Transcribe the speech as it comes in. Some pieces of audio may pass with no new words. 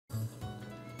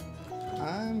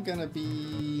I'm gonna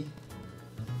be...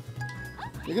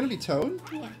 You're gonna be Toad?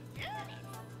 Yeah.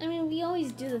 I mean, we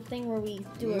always do the thing where we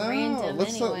do a random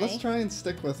let's anyway. let's try and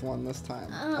stick with one this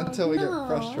time. Oh, until we get I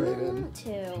frustrated. don't want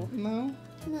to. No?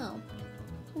 No.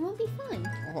 It won't be fun.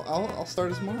 Well, I'll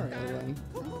start as Mario then.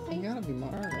 Okay. You gotta be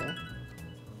Mario.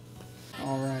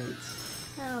 Alright.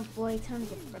 Oh boy, time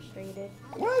to get frustrated.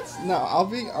 What? No,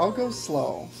 I'll go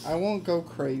slow. I won't go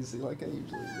crazy like I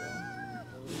usually do.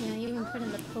 Yeah, you even put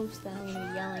in the post that I'm gonna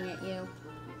be yelling at you.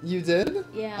 You did?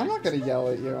 Yeah. I'm not gonna yell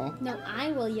at you. No,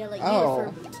 I will yell at you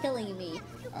Oh. for killing me.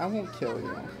 I won't kill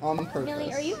you. On purpose.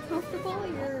 Millie, are you comfortable?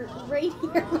 You're right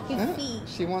here on my Yeah, feet.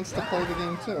 she wants to play the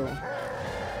game too.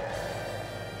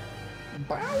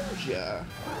 Bowser.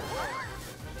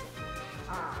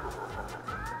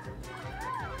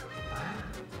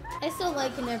 I still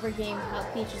like in every game how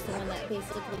Peach is the one that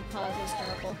basically causes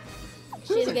trouble.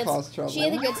 She doesn't cause trouble. She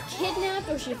either gets kidnapped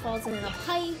or she falls in a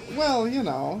pipe. Well, you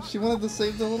know, she wanted to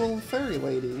save the little fairy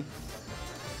lady.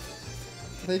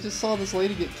 They just saw this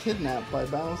lady get kidnapped by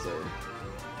Bowser.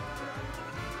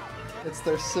 It's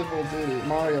their civil duty.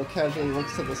 Mario casually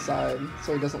looks to the side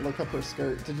so he doesn't look up her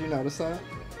skirt. Did you notice that?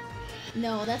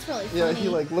 No, that's really funny. Yeah, he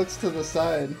like looks to the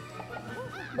side.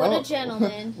 What a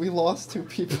gentleman. We lost 2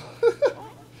 people.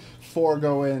 4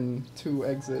 go in, 2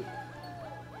 exit.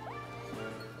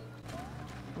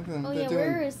 Look at them. Oh, they're yeah,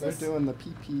 doing, where is this? They're doing the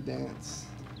pee-pee dance.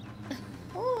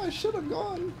 Oh, I should have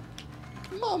gone.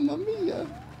 Mamma mia.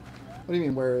 What do you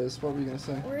mean, where is? What were you gonna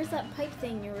say? Where is that pipe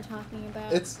thing you were talking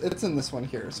about? It's in this one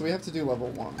here, so we have to do level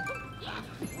 1.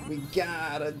 We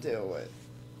gotta do it.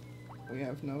 We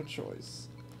have no choice.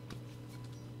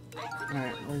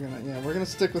 Alright, we're gonna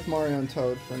stick with Mario and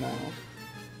Toad for now.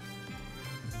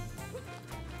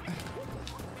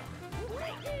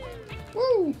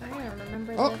 Woo! I don't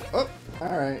remember Oh, this. oh,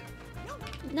 alright.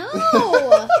 No!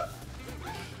 I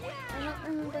don't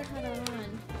remember how to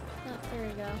run. Oh, there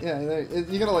we go. Yeah,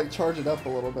 you gotta like charge it up a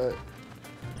little bit.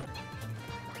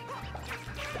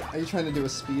 Are you trying to do a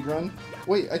speed run?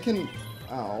 Wait, I can...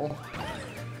 Ow.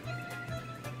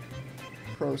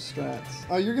 Pro strats.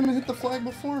 Oh, you're gonna hit the flag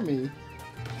before me.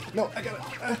 No, I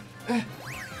gotta...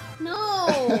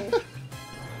 No!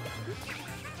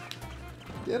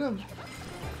 Get him.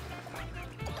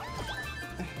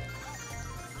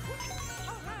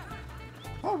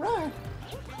 Alright.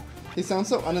 He sounds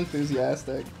so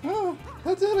unenthusiastic. Oh,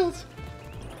 I did it.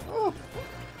 Oh.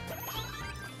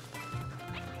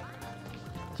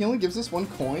 He only gives us 1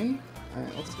 coin?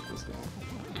 Alright, let's get this going.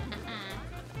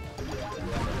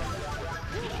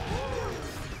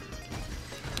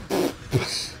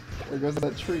 There goes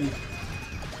that tree.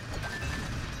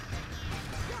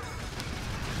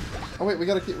 Oh wait, we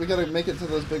gotta make it to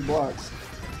those big blocks.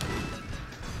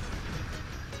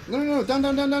 No, down.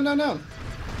 Down.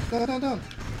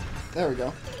 There we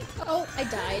go. Oh, I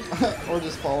died. Or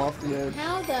just fall off the edge.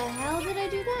 How the hell did I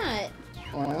do that?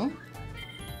 Well,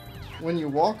 when you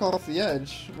walk off the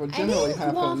edge, what generally I didn't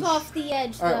happens... walk off the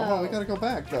edge, though. Alright, well, we gotta go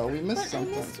back, though. We missed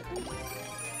something.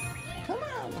 Come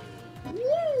on.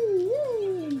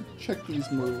 Woo! Check these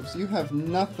moves. You have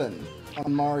nothing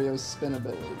on Mario's spin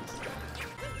abilities.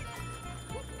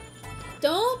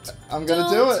 Don't! I'm gonna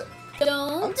do it!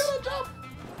 Don't! I'm gonna jump!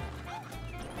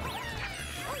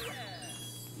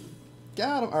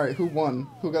 Got him! Alright, who won?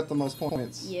 Who got the most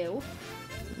points? You.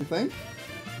 You think?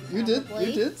 You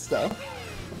Probably. did stuff.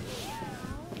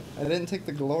 I didn't take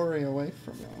the glory away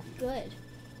from you. Good.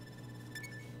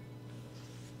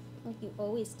 Like you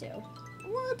always do.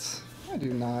 What? I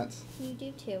do not. You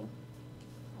do too.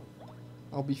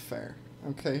 I'll be fair.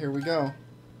 Okay, here we go.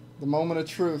 The moment of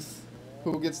truth.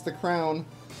 Who gets the crown?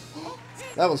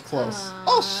 That was close.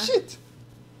 Oh, shit!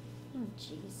 Oh,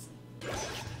 jeez.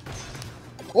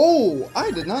 Oh!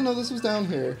 I did not know this was down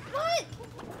here. What?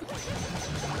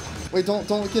 Wait, don't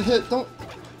get hit. Don't.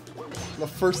 The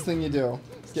first thing you do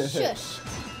is get hit. Shush.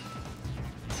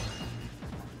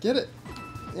 Get it.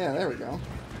 Yeah, there we go.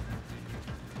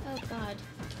 Oh, God.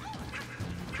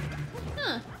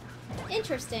 Huh.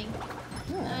 Interesting.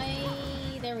 Yeah.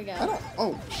 There we go. I don't.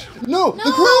 Oh, no!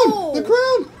 No! The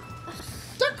crown!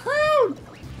 The crown!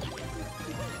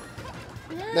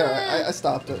 The crown! There, I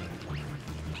stopped it.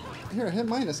 Here, hit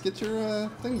minus. Get your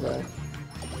thing back.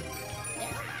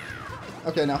 There.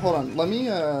 Okay, now hold on. Let me.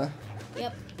 Yep.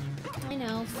 I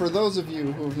know. For those of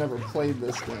you who have never played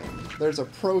this game, there's a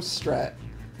pro strat.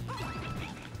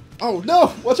 Oh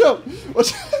no! Watch out!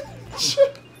 Watch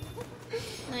out!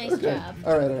 Nice Okay. job.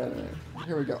 All right.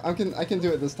 Here we go. I can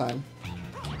do it this time.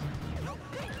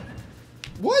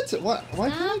 What? What? Why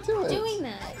can't I do it? Stop doing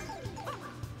that.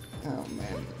 Oh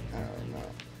man. Oh no.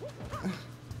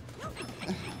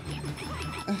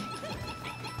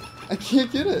 I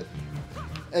can't get it.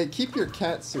 Hey, keep your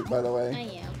cat suit, by the way.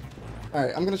 I am.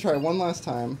 Alright, I'm gonna try one last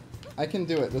time. I can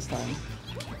do it this time.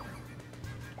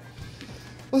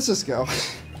 Let's just go.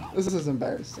 This is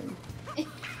embarrassing.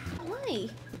 Why?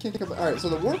 I can't get up. Alright, so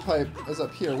the warp pipe is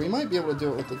up here. We might be able to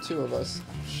do it with the two of us.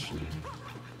 Oh, shoot.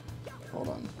 Hold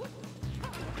on.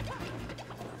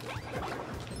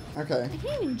 Okay. I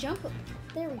can't even jump.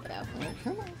 There we go. Alright,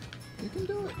 come on. You can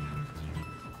do it.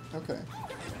 Okay.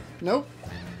 Nope.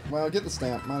 Well, get the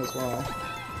stamp. Might as well.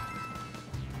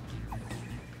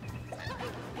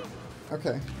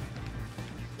 Okay.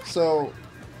 So,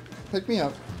 pick me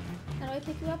up. How do I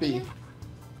pick you up B. again?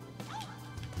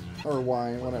 Or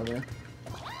Y, whatever.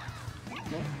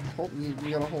 No, hold, you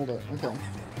gotta hold it. Okay.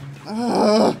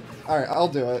 Ah! Alright, I'll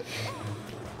do it.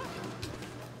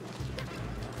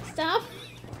 Stop.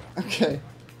 Okay.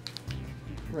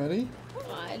 Ready?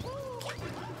 God.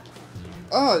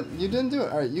 Oh, you didn't do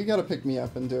it. Alright, you gotta pick me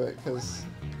up and do it, because...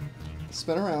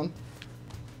 Spin around.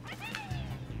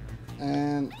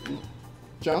 And...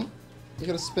 Jump. You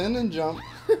gotta spin and jump.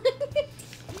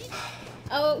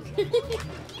 Oh.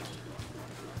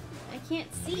 I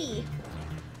can't see.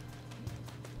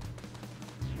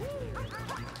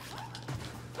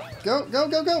 Go, go,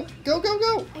 go, go! Go, go,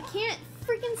 go! I can't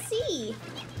freaking see.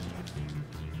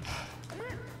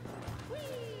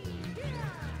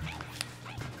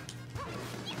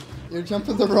 You're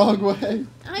jumping the wrong way.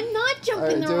 I'm not jumping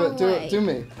Alright, the do wrong it, do way. it, do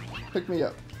me. Pick me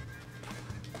up.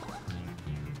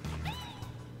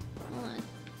 Hold on.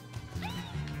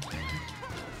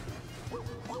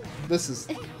 This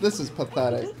is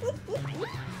pathetic.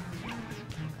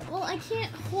 Well, I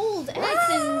can't hold X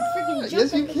and freaking jump.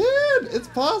 Yes, you can! It's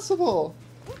possible!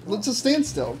 Let's just stand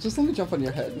still. Just let me jump on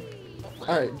your head.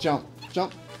 Alright, jump.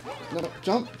 Jump. No,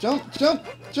 jump, jump, jump,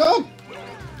 jump!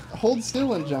 Hold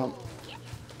still and jump.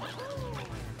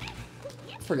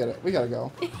 Forget it. We gotta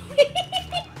go.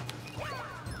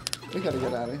 We gotta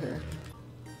get out of here.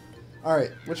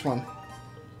 Alright, which one?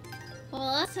 Well,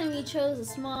 last time you chose a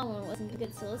small one wasn't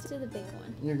good, so let's do the big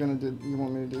one. You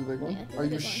want me to do the big one? Yeah, do Are the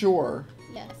you big one. sure?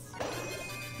 Yes.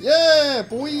 Yeah,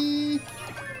 boy!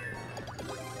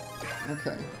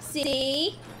 Okay.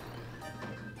 See?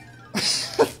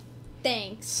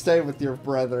 Thanks. Stay with your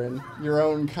brethren. Your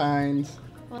own kind.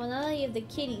 Well, now that you have the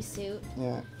kitty suit,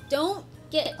 Yeah. don't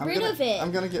get rid of it.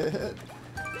 I'm gonna get hit.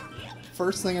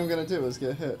 First thing I'm gonna do is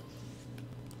get hit.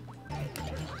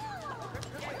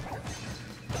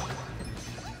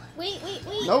 Wait.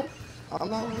 Nope. I'm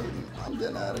not waiting. I'm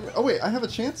getting out of here. Oh wait, I have a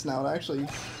chance now to actually...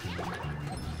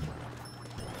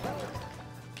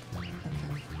 Okay.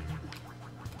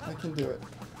 I can do it.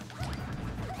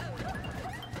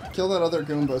 Kill that other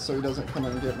Goomba so he doesn't come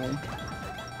in and get me.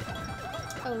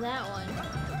 Oh, that one.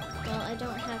 Well, I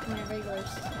don't have my regulars.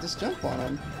 Just jump on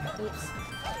him. Oops.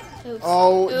 Oops.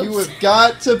 Oh, Oops. you have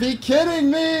got to be kidding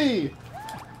me!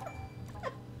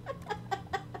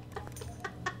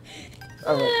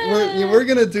 Alright, we're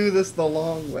gonna do this the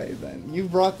long way then. You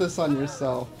brought this on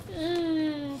yourself.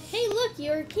 Hey, look,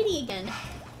 you're a kitty again.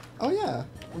 Oh yeah,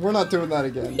 we're not doing that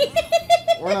again.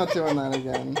 We're not doing that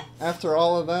again. After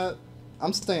all of that,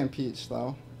 I'm staying Peach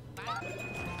though.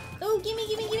 Oh,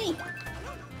 gimme.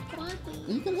 Come on.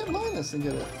 You can hit minus and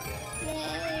get it.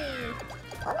 Yay.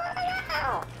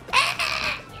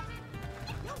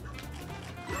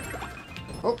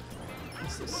 Oh,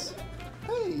 what's this?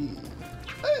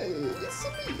 Hey, it's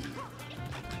me.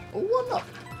 What up?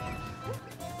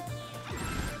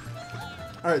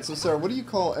 Alright, so Sarah, what do you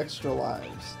call extra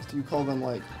lives? Do you call them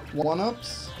like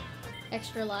one-ups?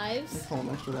 Extra You lives? call them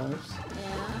extra lives?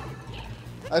 Yeah.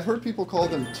 I've heard people call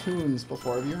them tunes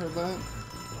before. Have you heard that?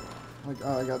 Like,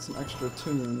 oh, I got some extra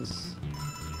tunes.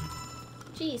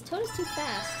 Jeez, Toad is too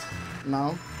fast.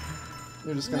 No?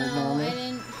 You're just gonna ignore No, me? I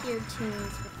didn't hear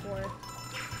tunes before.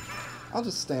 I'll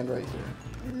just stand right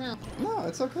here. No. No,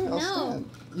 it's okay. I'll No. stand.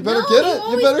 You better No, get it! You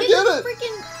always better get get the it!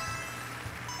 Freaking...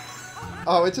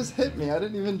 Oh, it just hit me. I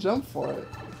didn't even jump for it.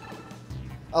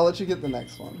 I'll let you get the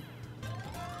next one.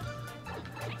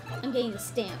 I'm getting the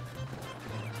stamp.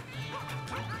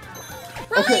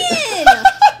 Okay. Ryan!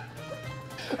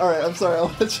 Alright, I'm sorry.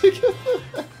 I'll let you get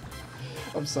it.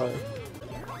 I'm sorry.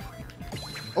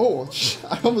 Oh,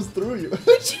 I almost threw you.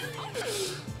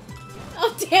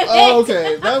 Oh, damn it! Oh,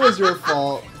 okay. That was your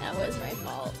fault. That was my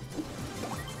fault.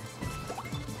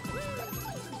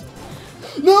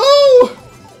 No!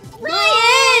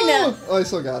 Ryan! No! Oh, I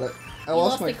still got it. I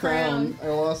lost lost my the crown. crown.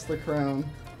 I lost the crown.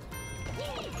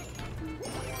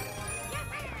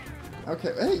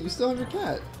 Okay, hey, you still have your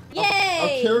cat. Yay!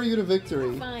 I'll carry you to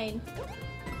victory. Fine.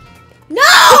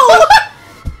 No!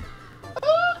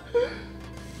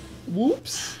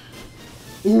 Whoops.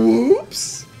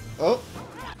 Whoops! Oh.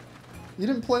 You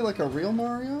didn't play like a real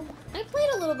Mario? I played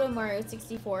a little bit of Mario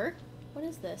 64. What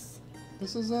is this?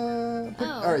 This is Oh.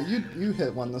 Alright, you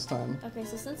hit one this time. Okay,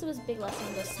 so since it was big last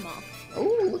time, it was small.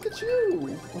 Oh, look at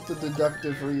you! With the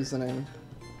deductive reasoning.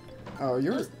 Oh,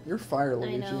 you're Fire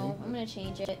Luigi. I know. I'm gonna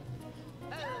change it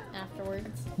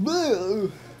afterwards.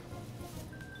 Boo!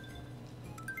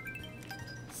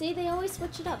 See, they always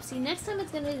switch it up. See, next time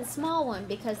it's gonna be the small one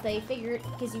because you figured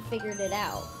it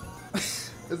out.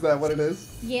 Is that what it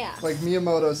is? Yeah. Like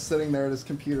Miyamoto's sitting there at his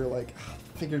computer like,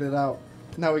 figured it out.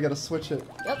 Now we gotta switch it.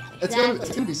 Yep, It's exactly.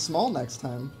 gonna be small next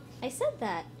time. I said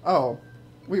that. Oh.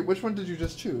 Wait, which one did you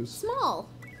just choose? Small.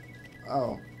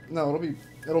 Oh. No,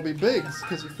 it'll be big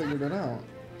because you figured it out.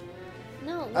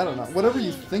 No. I don't know. Whatever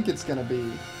you think it's gonna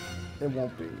be, it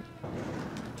won't be.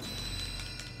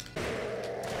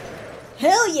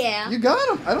 Hell yeah! You got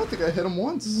him! I don't think I hit him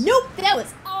once. Nope, that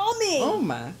was all me! Oh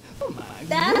my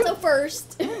That's a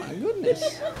first! Oh my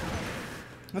goodness.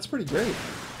 That's pretty great.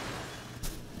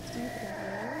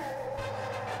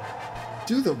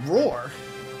 Do the roar?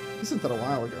 You said that a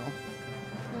while ago.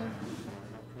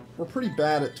 We're pretty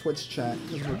bad at Twitch chat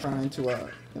because we're trying to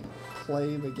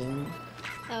play the game.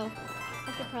 Oh,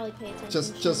 I should probably pay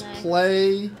attention. Just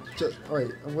play.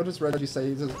 Wait, what does Reggie say?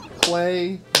 He says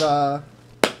play the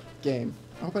game.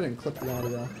 I hope I didn't clip the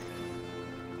audio.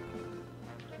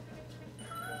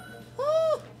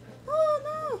 Oh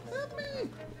no! Help me!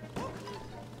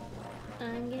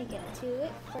 I'm gonna get to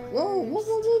it first. Whoa! What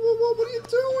are you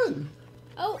doing?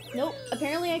 Oh, nope.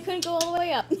 Apparently I couldn't go all the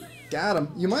way up. Got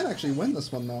him. You might actually win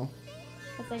this one though.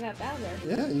 Because I got Bowser.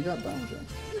 Yeah, you got Bowser.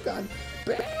 You got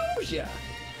Bowser.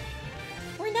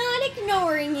 We're not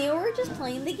ignoring you. We're just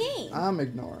playing the game. I'm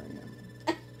ignoring him.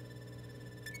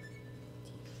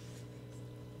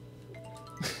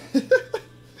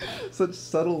 Such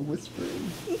subtle whispering.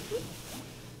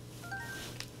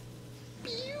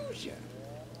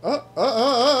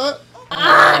 Ah,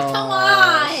 come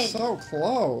on! So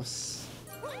close.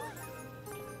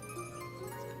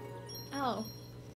 Oh.